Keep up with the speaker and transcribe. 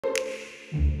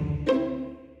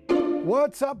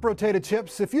What's up, Potato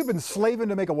Chips? If you've been slaving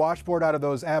to make a washboard out of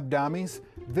those abdomies,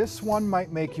 this one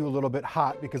might make you a little bit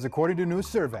hot because according to a new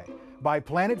survey by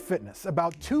Planet Fitness,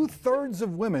 about 2/3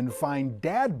 of women find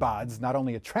dad bods not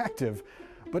only attractive,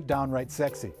 but downright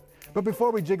sexy. But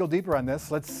before we jiggle deeper on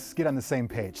this, let's get on the same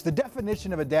page. The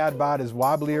definition of a dad bod is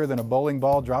wobblier than a bowling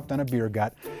ball dropped on a beer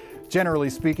gut. Generally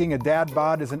speaking, a dad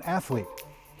bod is an athlete.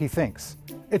 He thinks.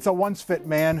 It's a once fit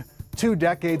man, 2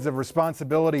 decades of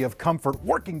responsibility of comfort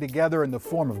working together in the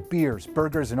form of beers,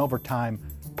 burgers, and over time,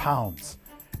 pounds.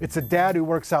 It's a dad who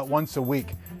works out once a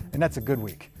week, and that's a good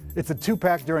week. It's a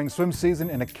 2-pack during swim season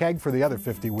and a keg for the other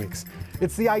 50 weeks.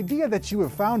 It's the idea that you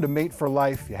have found a mate for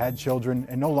life, you had children,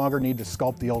 and no longer need to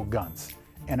sculpt the old guns.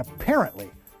 And apparently,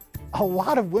 a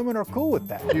lot of women are cool with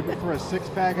that. Do you prefer a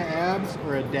 6-pack of abs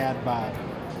or a dad bod?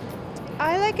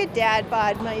 I like a dad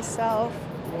bod myself.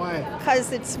 Why?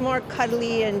 Because it's more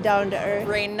cuddly and down to earth.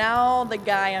 Right now, the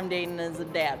guy I'm dating is a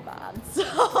dad bod, so.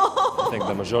 I think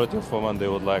the majority of women, they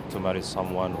would like to marry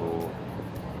someone who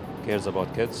cares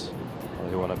about kids.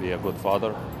 They want to be a good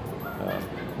father,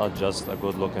 not just a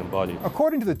good-looking body.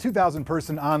 According to the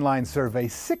 2,000-person online survey,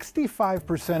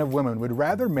 65% of women would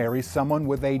rather marry someone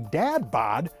with a dad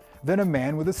bod than a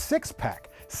man with a 6-pack.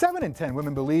 7 in 10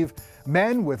 women believe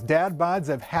men with dad bods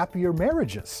have happier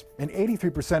marriages. And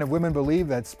 83% of women believe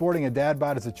that sporting a dad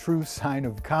bod is a true sign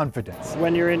of confidence.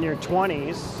 When you're in your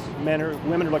 20s,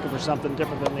 women are looking for something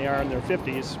different than they are in their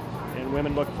 50s. And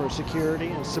women look for security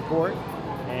and support.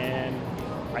 And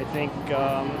I think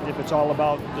if it's all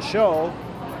about the show,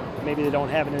 maybe they don't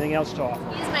have anything else to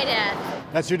offer. He's my dad.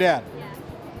 That's your dad? Yeah.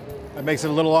 That makes it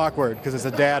a little awkward because it's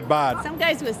a dad bod. Some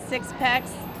guys with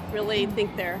 6-packs really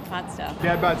think they're hot stuff.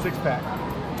 Dad bod 6-pack.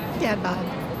 Dad bod.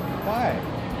 Why?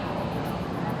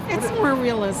 It's more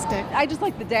realistic. I just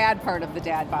like the dad part of the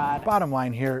dad bod. Bottom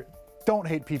line here, don't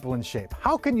hate people in shape.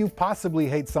 How can you possibly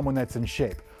hate someone that's in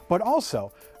shape? But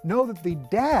also, know that the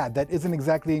dad that isn't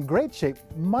exactly in great shape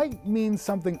might mean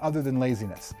something other than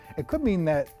laziness. It could mean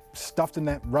that stuffed in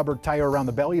that rubber tire around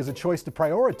the belly is a choice to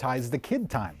prioritize the kid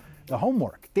time, the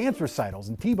homework, dance recitals,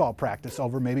 and t-ball practice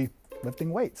over maybe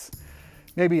lifting weights.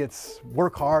 Maybe it's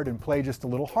work hard and play just a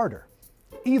little harder.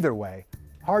 Either way,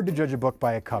 hard to judge a book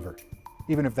by a cover,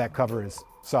 even if that cover is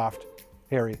soft,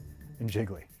 hairy, and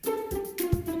jiggly.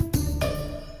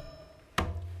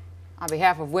 On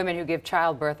behalf of women who give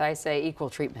childbirth, I say equal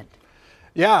treatment.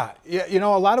 Yeah, you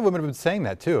know, a lot of women have been saying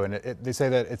that too, and they say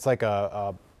that it's like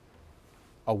a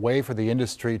way for the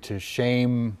industry to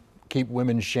keep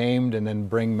women shamed and then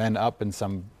bring men up in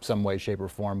some way, shape, or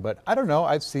form. But I don't know,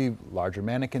 I see larger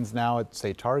mannequins now at,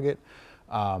 say, Target,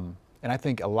 and I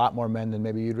think a lot more men than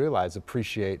maybe you'd realize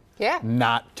appreciate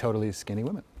not totally skinny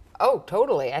women. Oh,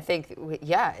 totally. I think,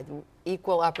 yeah,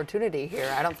 equal opportunity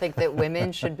here. I don't think that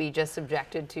women should be just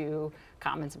subjected to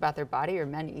comments about their body, or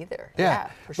men either. Yeah,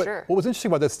 for sure. What was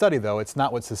interesting about this study, though, it's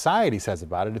not what society says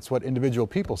about it, it's what individual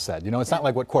people said. You know, it's not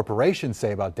like what corporations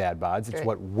say about dad bods, it's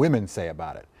what women say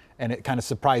about it. And it kind of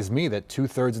surprised me that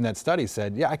 2/3 in that study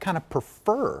said, yeah, I kind of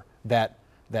prefer that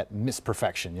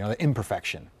misperfection, you know, the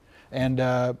imperfection. And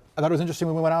I thought it was interesting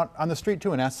when we went out on the street,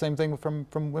 too, and asked the same thing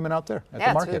from women out there at the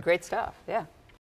market. Yeah, it's really great stuff, yeah.